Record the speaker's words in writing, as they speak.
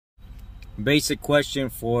Basic question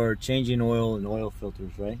for changing oil and oil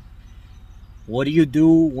filters, right? What do you do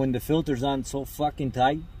when the filter's on so fucking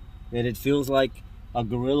tight that it feels like a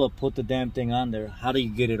gorilla put the damn thing on there? How do you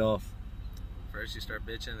get it off? First you start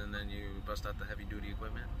bitching and then you bust out the heavy duty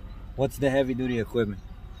equipment. What's the heavy duty equipment?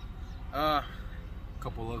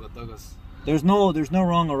 Couple luggas. There's no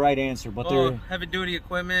wrong or right answer, but well, heavy duty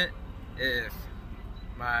equipment, if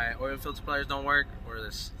my oil filter pliers don't work or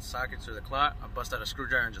the sockets or the clot, I bust out a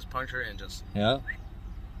screwdriver and just puncture it and just... Yeah.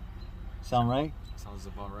 Sound right? Sounds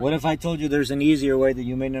about right. What if I told you there's an easier way that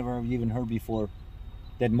you may never have even heard before,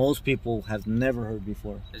 that most people have never heard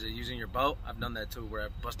before? Is it using your belt? I've done that too, where I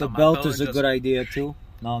bust the out my belt belt is a good idea too.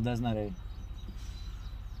 No, that's not it.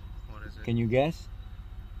 What is it? Can you guess?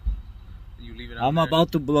 You leave it I'm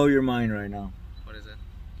about to blow your mind right now. What is it?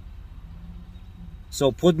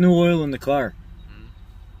 So put new oil in the car.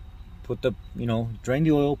 Put the, drain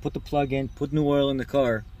the oil, put the plug in, put new oil in the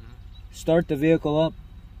car. Start the vehicle up.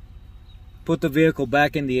 Put the vehicle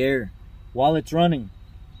back in the air. While it's running,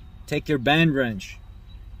 take your band wrench.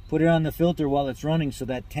 Put it on the filter while it's running so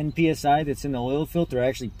that 10 psi that's in the oil filter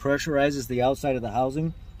actually pressurizes the outside of the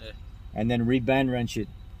housing. Yeah. And then re-band wrench it.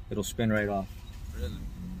 It'll spin right off. Really?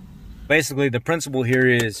 Basically, the principle here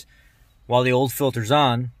is, while the old filter's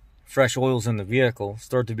on, fresh oil's in the vehicle,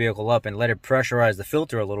 start the vehicle up and let it pressurize the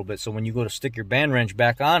filter a little bit, so when you go to stick your band wrench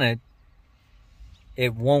back on it,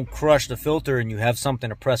 it won't crush the filter and you have something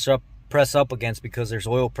to press up against, because there's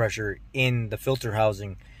oil pressure in the filter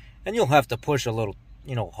housing. And you'll have to push a little,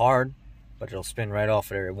 hard, but it'll spin right off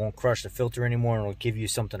there. It won't crush the filter anymore, and it'll give you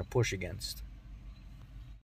something to push against.